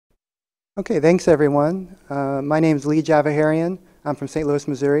Okay, thanks everyone. My name is Djavaherian. I'm from St. Louis,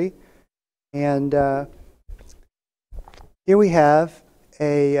 Missouri. And here we have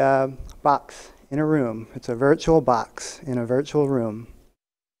a box in a room. It's a virtual box in a virtual room.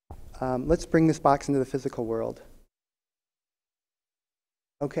 Let's bring this box into the physical world.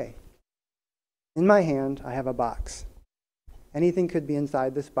 Okay. In my hand, I have a box. Anything could be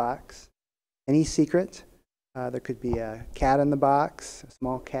inside this box. Any secret. There could be a cat in the box, a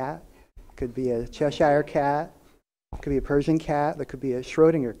small cat. Could be a Cheshire cat, it could be a Persian cat, there could be a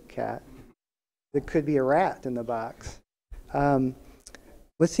Schrodinger cat, there could be a rat in the box.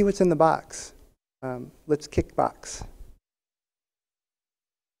 Let's see what's in the box. Let's kick box.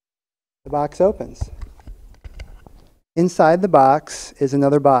 The box opens. Inside the box is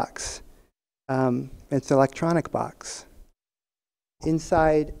another box. It's an electronic box.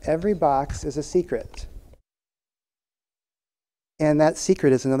 Inside every box is a secret. And that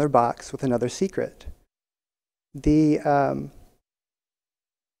secret is another box with another secret. The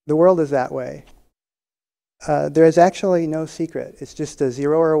world is that way. There is actually no secret. It's just a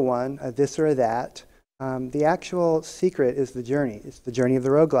 0 or a 1, a this or a that. The actual secret is the journey. It's the journey of the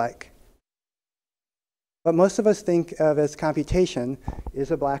roguelike. What most of us think of as computation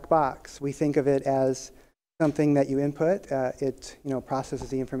is a black box. We think of it as something that you input. It processes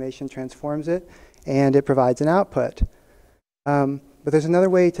the information, transforms it, and it provides an output. But there's another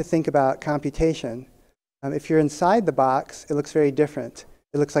way to think about computation. If you're inside the box, it looks very different.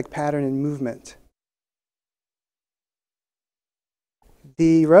 It looks like pattern and movement.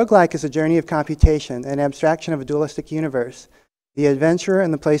 The roguelike is a journey of computation, an abstraction of a dualistic universe. The adventurer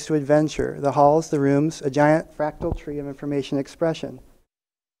and the place to adventure, the halls, the rooms, a giant fractal tree of information expression.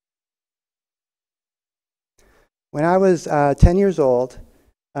 When I was 10 years old,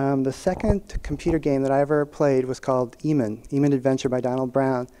 the second computer game that I ever played was called Eamon Adventure by Donald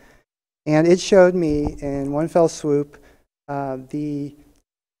Brown. And it showed me in one fell swoop the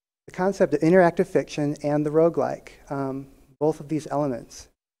concept of interactive fiction and the roguelike, both of these elements.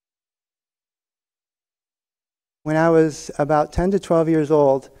 When I was about 10 to 12 years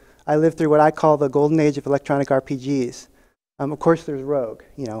old, I lived through what I call the golden age of electronic RPGs. Of course, there's Rogue,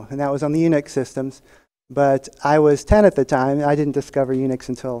 and that was on the Unix systems. But I was 10 at the time. I didn't discover Unix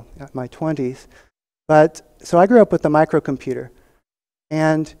until my 20s. So I grew up with the microcomputer.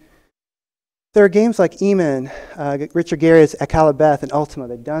 And there are games like Eamon, Richard Garriott's Akalabeth, and Ultima,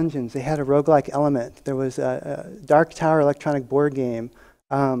 the dungeons. They had a roguelike element. There was a Dark Tower electronic board game.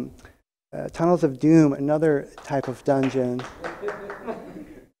 Tunnels of Doom, another type of dungeon.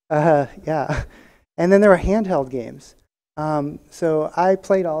 Yeah. And then there were handheld games. So I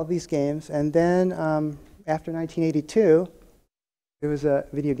played all of these games, and then after 1982, there was a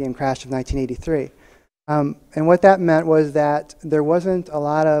video game crash of 1983. And what that meant was that there wasn't a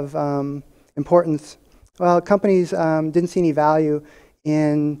lot of importance. Well, companies didn't see any value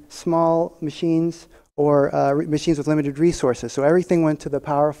in small machines or machines with limited resources. So everything went to the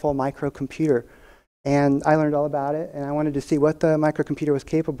powerful microcomputer. And I learned all about it, and I wanted to see what the microcomputer was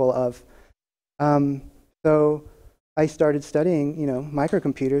capable of. So I started studying,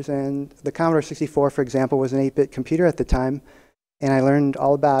 microcomputers, and the Commodore 64, for example, was an 8-bit computer at the time, and I learned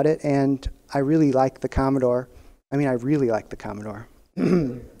all about it, and I really liked the Commodore. I really liked the Commodore.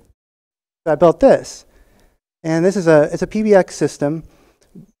 So I built this, and it's a PBX system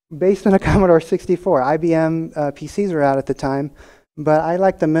based on a Commodore 64. IBM PCs were out at the time, but I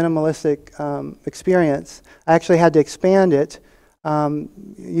liked the minimalistic experience. I actually had to expand it.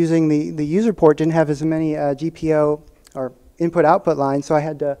 Using the user port didn't have as many GPO or input-output lines, so I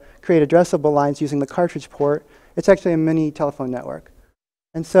had to create addressable lines using the cartridge port. It's actually a mini telephone network.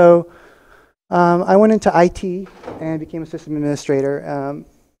 And so I went into IT and became a system administrator.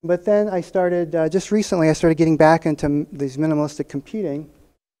 But then I started, just recently, I started getting back into these minimalistic computing.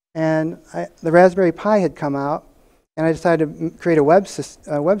 And the Raspberry Pi had come out, and I decided to create a web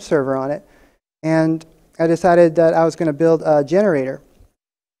server on it. And I decided that I was going to build a generator.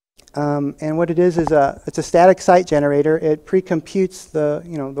 And what it is it's a static site generator. It pre-computes the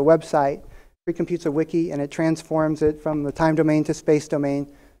website, pre-computes a wiki, and it transforms it from the time domain to space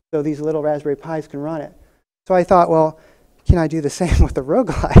domain so these little Raspberry Pis can run it. So I thought, well, can I do the same with a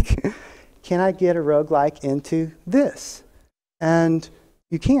roguelike? Can I get a roguelike into this? And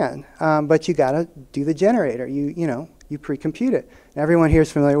you can, but you got to do the generator. You pre-compute it. And everyone here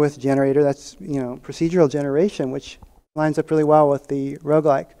is familiar with generator. That's procedural generation, which lines up really well with the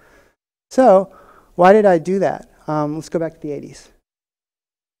roguelike. So why did I do that? Let's go back to the 80s.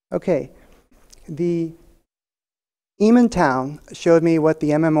 Okay, the Eamon Town showed me what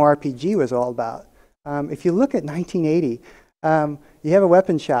the MMORPG was all about. If you look at 1980, you have a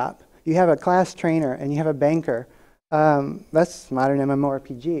weapon shop. You have a class trainer and you have a banker. That's modern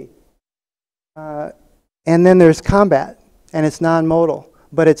MMORPG. And then there's combat, and it's non-modal,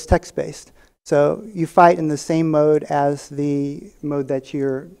 but it's text-based. So you fight in the same mode as the mode that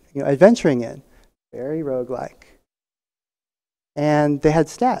you're adventuring in. Very roguelike. And they had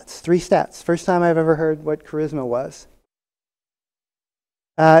stats, 3 stats. First time I've ever heard what charisma was.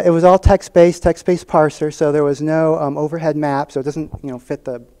 It was all text-based parser, so there was no overhead map, so it doesn't fit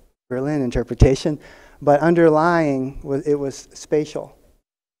the Berlin interpretation, but underlying, it was spatial.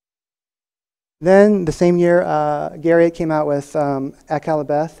 Then the same year, Garriott came out with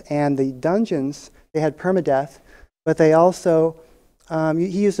Akalabeth, and the dungeons, they had permadeath, but they also, he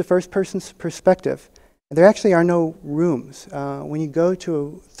used the first person's perspective. There actually are no rooms. When you go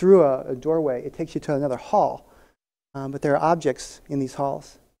through a doorway, it takes you to another hall, but there are objects in these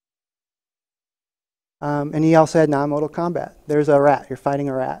halls. And he also had non-modal combat. There's a rat, you're fighting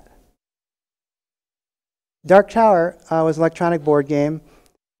a rat. Dark Tower was an electronic board game.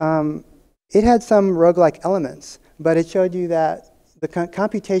 It had some roguelike elements, but it showed you that the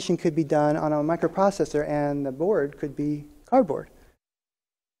computation could be done on a microprocessor and the board could be cardboard.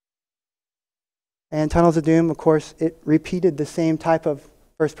 And Tunnels of Doom, of course, it repeated the same type of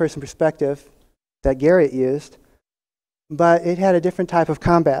first-person perspective that Garriott used, but it had a different type of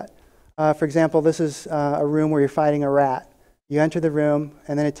combat. For example, this is a room where you're fighting a rat. You enter the room,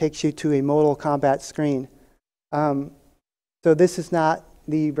 and then it takes you to a modal combat screen. So this is not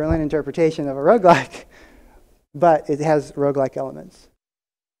the Berlin interpretation of a roguelike, but it has roguelike elements.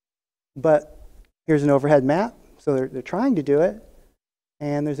 But here's an overhead map, so they're trying to do it,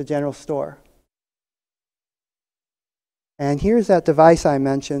 and there's a general store. And here's that device I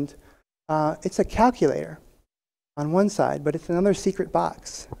mentioned. It's a calculator on one side, but it's another secret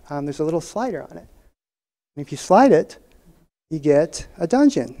box. There's a little slider on it. And if you slide it, you get a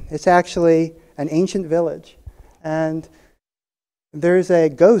dungeon. It's actually an ancient village. And there's a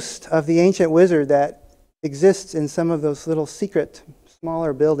ghost of the ancient wizard that exists in some of those little secret,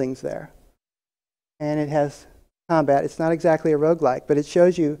 smaller buildings there. And it has combat. It's not exactly a roguelike, but it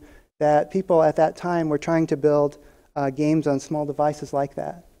shows you that people at that time were trying to build games on small devices like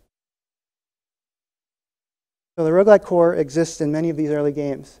that. So the roguelike core exists in many of these early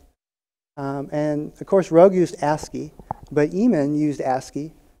games. And of course, Rogue used ASCII, but Eamon used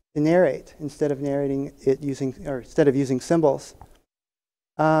ASCII to narrate instead of narrating it instead of using symbols.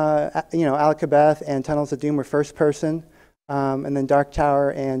 Alakabeth and Tunnels of Doom were first person, and then Dark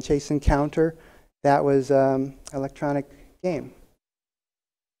Tower and Chase Encounter, that was electronic game.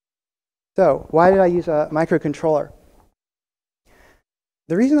 So why did I use a microcontroller?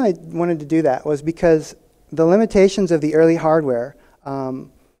 The reason I wanted to do that was because the limitations of the early hardware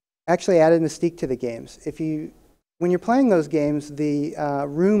actually added mystique to the games. When you're playing those games, the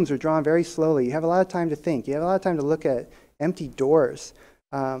rooms are drawn very slowly. You have a lot of time to think. You have a lot of time to look at empty doors.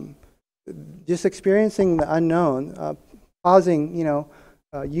 Just experiencing the unknown, pausing,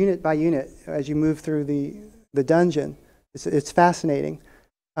 unit by unit as you move through the dungeon. It's fascinating.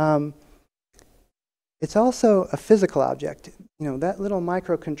 It's also a physical object. That little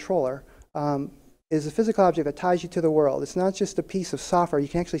microcontroller is a physical object that ties you to the world. It's not just a piece of software. You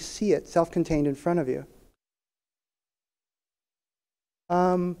can actually see it self-contained in front of you.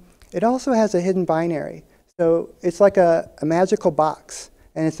 It also has a hidden binary. So it's like a magical box,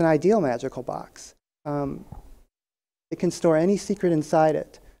 and it's an ideal magical box. It can store any secret inside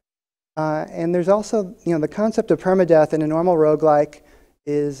it. And there's also, the concept of permadeath in a normal roguelike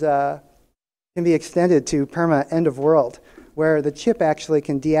can be extended to perma end of world, where the chip actually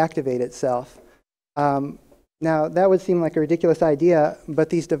can deactivate itself. Now, that would seem like a ridiculous idea, but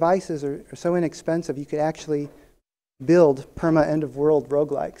these devices are so inexpensive, you could actually build perma end of world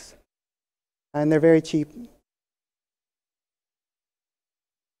roguelikes. And they're very cheap.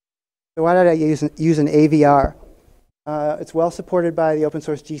 So why did I use an AVR? It's well supported by the open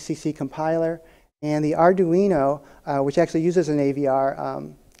source GCC compiler, and the Arduino, which actually uses an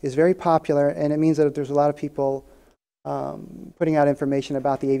AVR, is very popular, and it means that there's a lot of people putting out information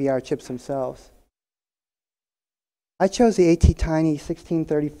about the AVR chips themselves. I chose the ATtiny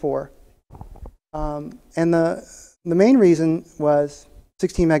 1634, and the main reason was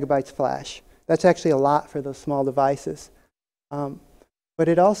 16 megabytes flash. That's actually a lot for those small devices. But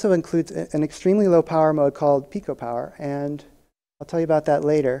it also includes an extremely low power mode called Pico Power, and I'll tell you about that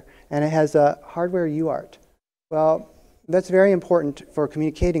later. And it has a hardware UART. Well, that's very important for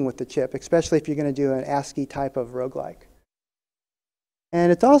communicating with the chip, especially if you're going to do an ASCII type of roguelike.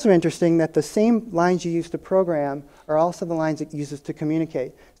 And it's also interesting that the same lines you use to program are also the lines it uses to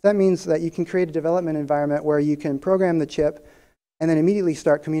communicate. So that means that you can create a development environment where you can program the chip, and then immediately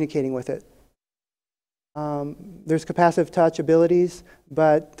start communicating with it. There's capacitive touch abilities,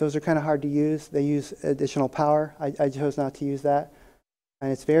 but those are kind of hard to use. They use additional power. I chose not to use that.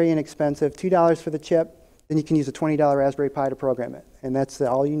 And it's very inexpensive, $2 for the chip. Then you can use a $20 Raspberry Pi to program it, and that's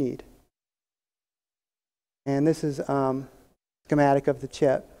all you need. And this is schematic of the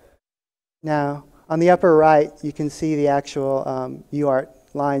chip. Now, on the upper right, you can see the actual UART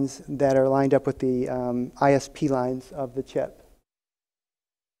lines that are lined up with the ISP lines of the chip.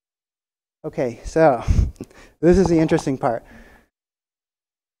 Okay, so this is the interesting part.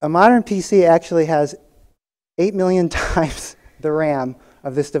 A modern PC actually has 8 million times the RAM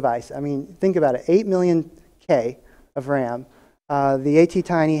of this device. I mean, think about it, 8 million K of RAM. The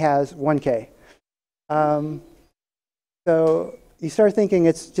AT-Tiny has 1K. So you start thinking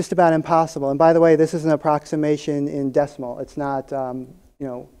it's just about impossible. And by the way, this is an approximation in decimal. It's not,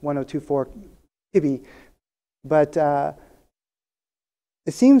 1024 kibi. But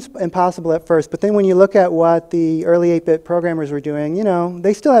it seems impossible at first. But then when you look at what the early 8-bit programmers were doing,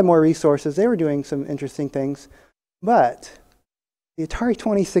 they still had more resources. They were doing some interesting things. But the Atari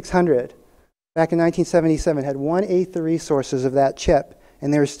 2600, back in 1977, had 1/8 the resources of that chip.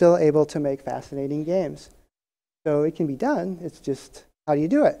 And they were still able to make fascinating games. So it can be done. It's just, how do you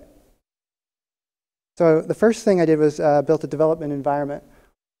do it? So the first thing I did was built a development environment.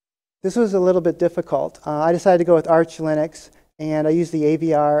 This was a little bit difficult. I decided to go with Arch Linux, and I used the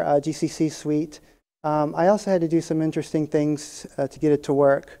AVR GCC suite. I also had to do some interesting things to get it to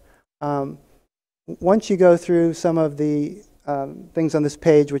work. Once you go through some of the things on this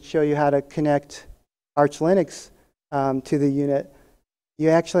page which show you how to connect Arch Linux to the unit, you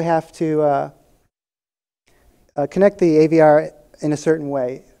actually have to connect the AVR in a certain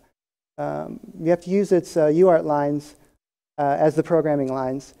way. You have to use its UART lines as the programming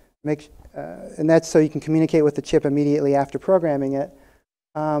lines, and that's so you can communicate with the chip immediately after programming it.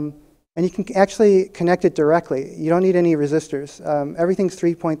 And you can actually connect it directly. You don't need any resistors. Everything's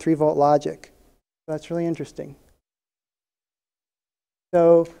 3.3 volt logic. So that's really interesting.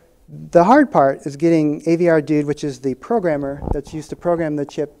 So the hard part is getting AVR Dude, which is the programmer that's used to program the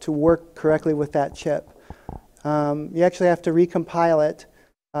chip, to work correctly with that chip. You actually have to recompile it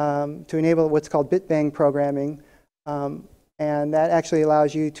to enable what's called bit bang programming. And that actually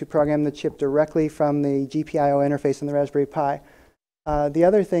allows you to program the chip directly from the GPIO interface in the Raspberry Pi. The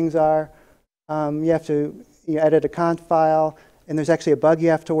other things are you have to edit a conf file, and there's actually a bug you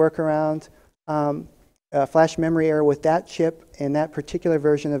have to work around. A flash memory error with that chip and that particular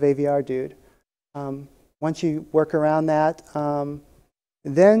version of AVR Dude. Once you work around that,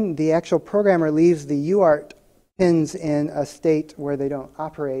 then the actual programmer leaves the UART pins in a state where they don't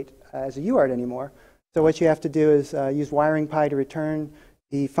operate as a UART anymore. So what you have to do is use wiring pi to return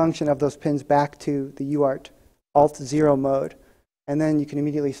the function of those pins back to the UART Alt-0 mode. And then you can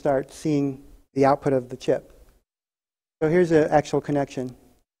immediately start seeing the output of the chip. So here's an actual connection,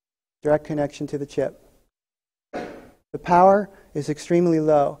 direct connection to the chip. The power is extremely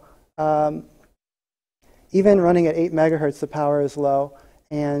low. Even running at 8 megahertz, the power is low.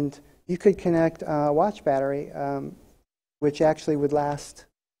 And you could connect a watch battery, which actually would last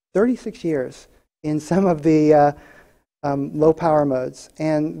 36 years in some of the low power modes.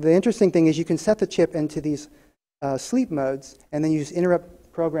 And the interesting thing is you can set the chip into these sleep modes and then use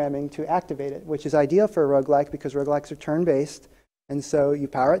interrupt programming to activate it, which is ideal for a roguelike because roguelikes are turn-based. And so you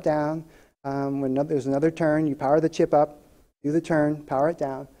power it down. When there's another turn, you power the chip up, do the turn, power it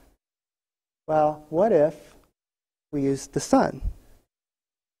down. Well, what if we use the sun?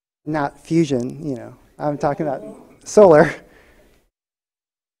 Not fusion, I'm talking about solar.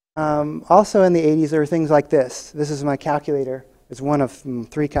 Also in the 80s, there were things like this. This is my calculator. It's one of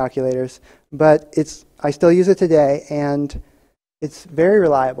 3 calculators. But I still use it today, and it's very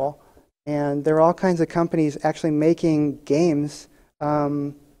reliable. And there are all kinds of companies actually making games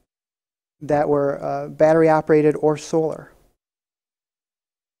that were battery operated or solar.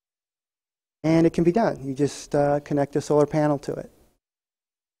 And it can be done. You just connect a solar panel to it.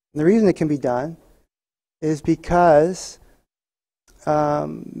 And the reason it can be done is because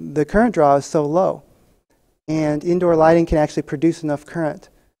the current draw is so low. And indoor lighting can actually produce enough current.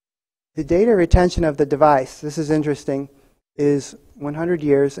 The data retention of the device, this is interesting, is 100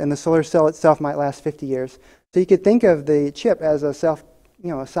 years, and the solar cell itself might last 50 years. So you could think of the chip as a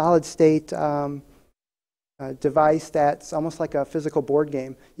solid state device that's almost like a physical board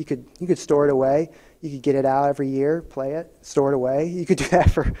game. You could store it away. You could get it out every year, play it, store it away. You could do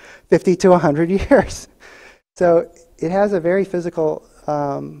that for 50 to 100 years. So it has a very physical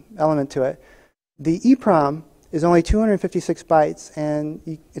element to it. The EEPROM is only 256 bytes, and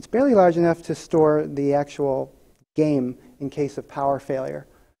it's barely large enough to store the actual game in case of power failure.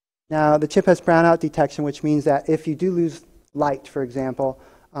 Now, the chip has brownout detection, which means that if you do lose light, for example,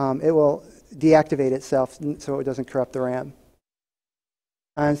 it will deactivate itself so it doesn't corrupt the RAM.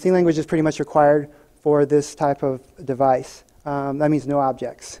 And C language is pretty much required for this type of device. That means no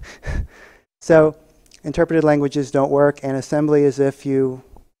objects. So interpreted languages don't work, and assembly is if you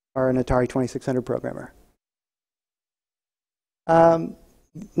are an Atari 2600 programmer.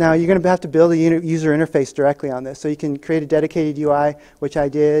 Now, you're going to have to build a user interface directly on this. So you can create a dedicated UI, which I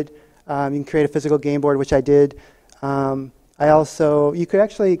did. You can create a physical game board, which I did. You could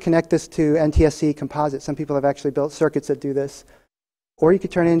actually connect this to NTSC Composite. Some people have actually built circuits that do this. Or you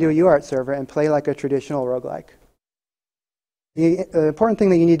could turn it into a UART server and play like a traditional roguelike. The important thing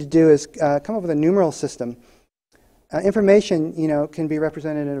that you need to do is come up with a numeral system. Information, can be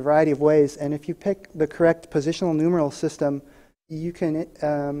represented in a variety of ways, and if you pick the correct positional numeral system, you can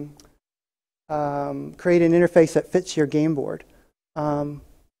create an interface that fits your game board.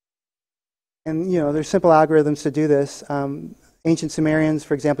 There's simple algorithms to do this. Ancient Sumerians,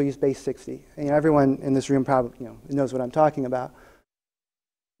 for example, used base 60. Everyone in this room probably knows what I'm talking about.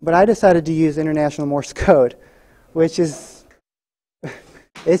 But I decided to use International Morse code, which is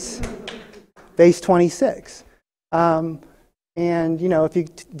it's base 26. If you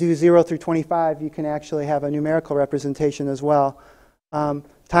do 0 through 25, you can actually have a numerical representation as well.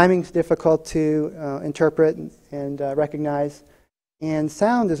 Timing's difficult to interpret and recognize. And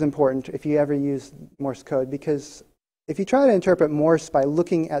sound is important if you ever use Morse code, because if you try to interpret Morse by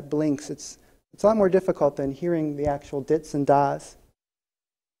looking at blinks, it's a lot more difficult than hearing the actual dits and das.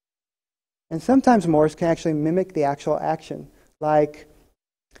 And sometimes Morse can actually mimic the actual action, like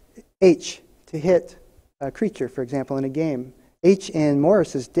H to hit a creature, for example, in a game. H in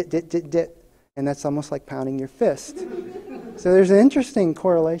Morse is dit, dit, dit, dit, and that's almost like pounding your fist. So there's an interesting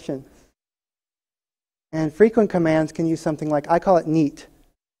correlation. And frequent commands can use something like, I call it NEAT,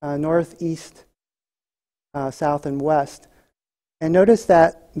 north, east, south, and west. And notice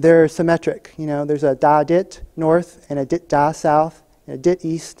that they're symmetric. There's a da dit north, and a dit da south, and a dit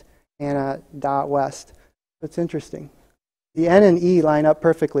east, and a da west. That's interesting. The N and E line up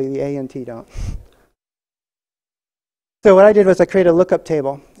perfectly, the A and T don't. So what I did was I created a lookup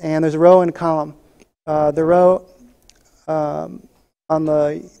table, and there's a row and a column. The row on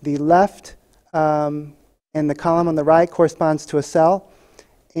the left and the column on the right corresponds to a cell.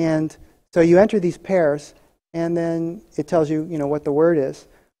 And so you enter these pairs, and then it tells you, what the word is.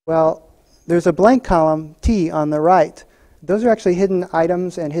 Well, there's a blank column, T, on the right. Those are actually hidden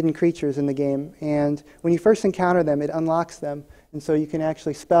items and hidden creatures in the game. And when you first encounter them, it unlocks them. And so you can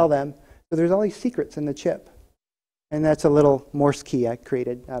actually spell them. So there's all these secrets in the chip. And that's a little Morse key I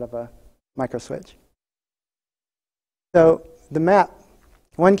created out of a micro switch. So the map,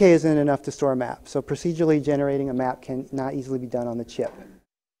 1K isn't enough to store a map. So procedurally generating a map can not easily be done on the chip.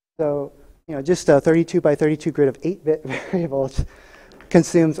 So just a 32 by 32 grid of 8-bit variables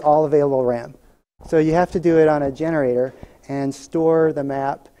consumes all available RAM. So you have to do it on a generator and store the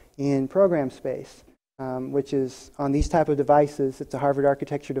map in program space, which is on these type of devices. It's a Harvard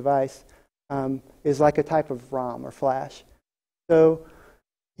architecture device. Is like a type of ROM or flash. So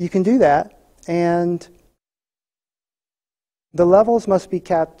you can do that, and the levels must be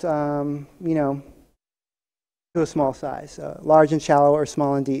kept, to a small size, large and shallow or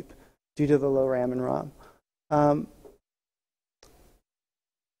small and deep, due to the low RAM and ROM.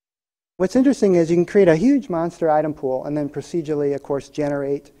 What's interesting is you can create a huge monster item pool and then procedurally, of course,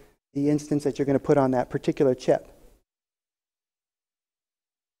 generate the instance that you're going to put on that particular chip.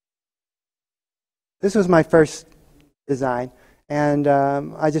 This was my first design, and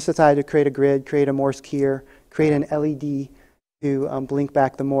I just decided to create a grid, create a Morse keyer, create an LED to blink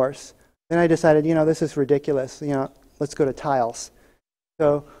back the Morse. Then I decided, this is ridiculous. Let's go to tiles.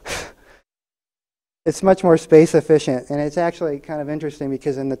 So it's much more space efficient, and it's actually kind of interesting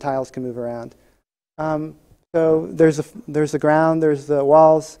because then the tiles can move around. So there's the ground, there's the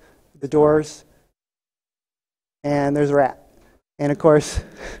walls, the doors, and there's a rat. And of course,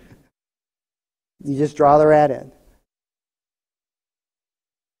 you just draw the rat in.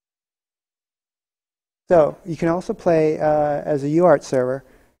 So you can also play as a UART server.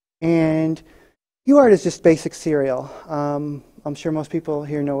 And UART is just basic serial. I'm sure most people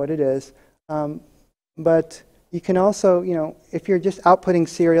here know what it is. But you can also, if you're just outputting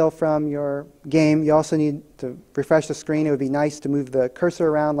serial from your game, you also need to refresh the screen. It would be nice to move the cursor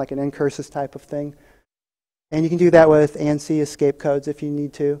around like an ncursus type of thing. And you can do that with ANSI escape codes if you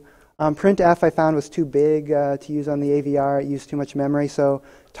need to. Printf I found was too big to use on the AVR. It used too much memory, so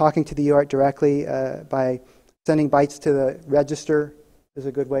talking to the UART directly by sending bytes to the register is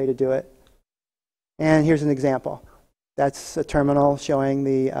a good way to do it. And here's an example. That's a terminal showing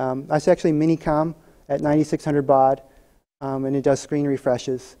the, that's actually Minicom at 9600 baud, and it does screen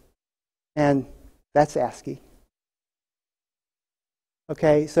refreshes. And that's ASCII.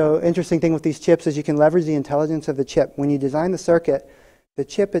 Okay, so interesting thing with these chips is you can leverage the intelligence of the chip. When you design the circuit, the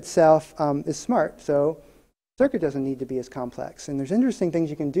chip itself is smart, so the circuit doesn't need to be as complex. And there's interesting things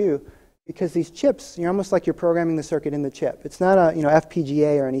you can do because these chips, you're almost like you're programming the circuit in the chip. It's not a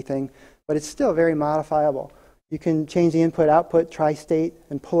FPGA or anything, but it's still very modifiable. You can change the input-output, tri-state,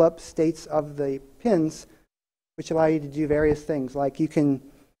 and pull up states of the pins, which allow you to do various things. Like you can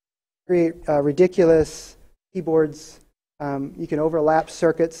create ridiculous keyboards. You can overlap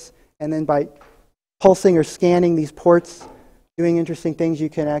circuits, and then by pulsing or scanning these ports, doing interesting things, you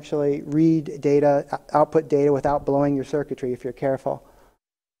can actually read data, output data without blowing your circuitry if you're careful.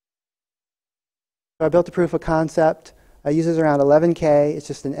 So I built a proof of concept. It uses around 11K. It's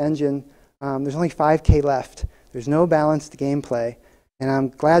just an engine. There's only 5K left. There's no balanced gameplay, and I'm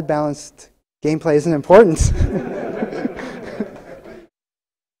glad balanced gameplay isn't important.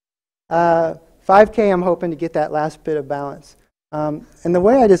 5K, I'm hoping to get that last bit of balance. And the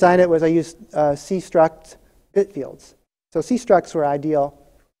way I designed it was I used C-struct bit fields. So C-structs were ideal,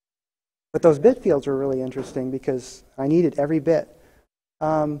 but those bit fields were really interesting because I needed every bit.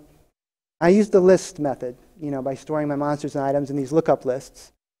 I used the list method, by storing my monsters and items in these lookup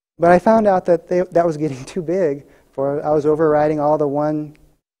lists. But I found out that that was getting too big. I was overriding all the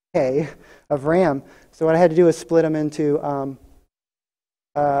 1K of RAM. So what I had to do was split them into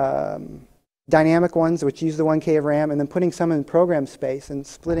dynamic ones, which use the 1K of RAM, and then putting some in program space and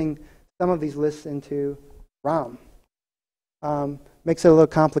splitting some of these lists into ROM. Makes it a little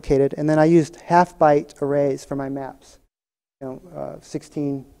complicated. And then I used half-byte arrays for my maps,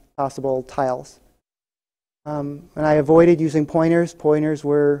 16 possible tiles. And I avoided using pointers. Pointers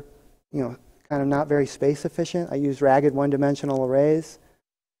were, kind of not very space efficient. I used ragged one-dimensional arrays.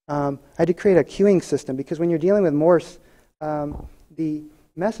 I had to create a queuing system because when you're dealing with Morse, the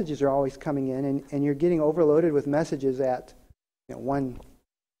messages are always coming in, and you're getting overloaded with messages at 1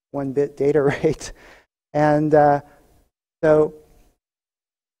 bit data rate. And so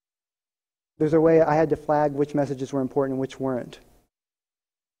there's a way I had to flag which messages were important and which weren't.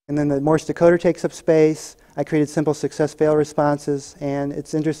 And then the Morse decoder takes up space. I created simple success-fail responses, and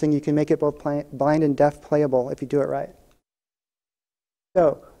it's interesting, you can make it both blind and deaf playable if you do it right.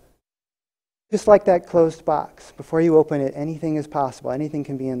 So, just like that closed box, before you open it, anything is possible. Anything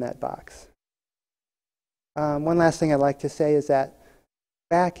can be in that box. One last thing I'd like to say is that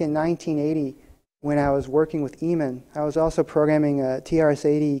back in 1980, when I was working with Eamon, I was also programming a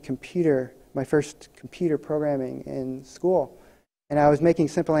TRS-80 computer, my first computer programming in school. And I was making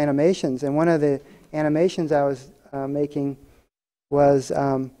simple animations, and one of the animations I was making was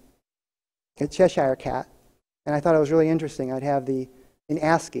a Cheshire cat. And I thought it was really interesting. I'd have in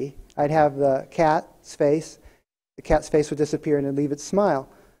ASCII, I'd have the cat's face would disappear and it'd leave its smile.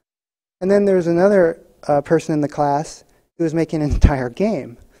 And then there was another person in the class who was making an entire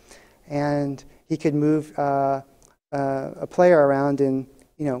game. And he could move a player around in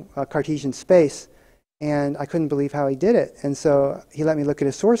a Cartesian space. And I couldn't believe how he did it. And so he let me look at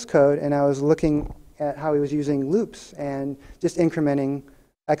his source code, and I was looking at how he was using loops and just incrementing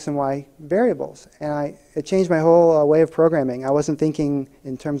X and Y variables. And it changed my whole way of programming. I wasn't thinking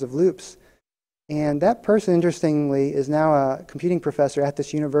in terms of loops. And that person, interestingly, is now a computing professor at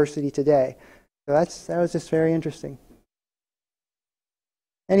this university today. So that was just very interesting.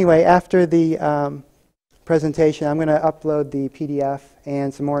 Anyway, after the presentation, I'm going to upload the PDF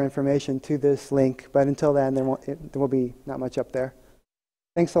and some more information to this link. But until then, there will be not much up there.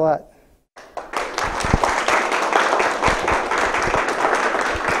 Thanks a lot.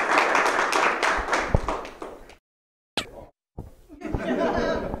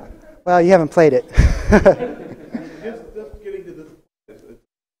 Well, you haven't played it. Just getting to this.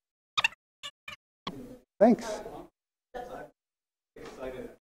 Thanks.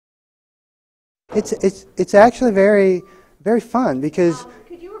 It's actually very, very fun because.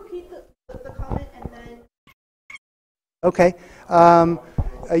 Could you repeat the comment and then? Okay.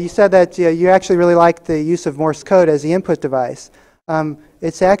 You said that you actually really like the use of Morse code as the input device.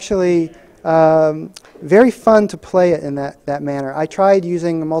 It's actually very fun to play it in that manner. I tried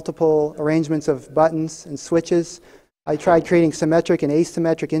using multiple arrangements of buttons and switches. I tried creating symmetric and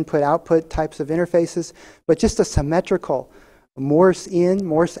asymmetric input-output types of interfaces, but just a symmetrical Morse in,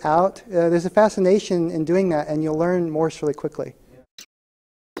 Morse out. There's a fascination in doing that, and you'll learn Morse really quickly.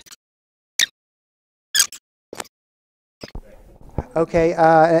 Okay,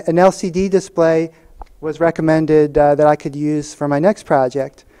 an LCD display was recommended that I could use for my next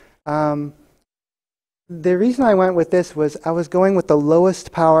project. The reason I went with this was I was going with the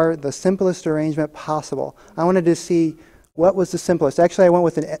lowest power, the simplest arrangement possible. I wanted to see what was the simplest. Actually, I went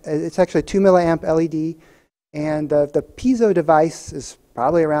with it's actually a 2 milliamp LED, and the piezo device is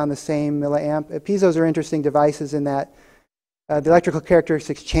probably around the same milliamp. Piezos are interesting devices in that the electrical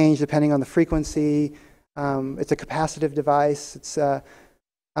characteristics change depending on the frequency. It's a capacitive device.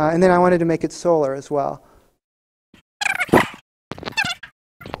 And then I wanted to make it solar as well.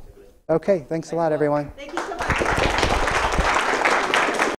 Okay, thanks a lot, everyone. Thank you.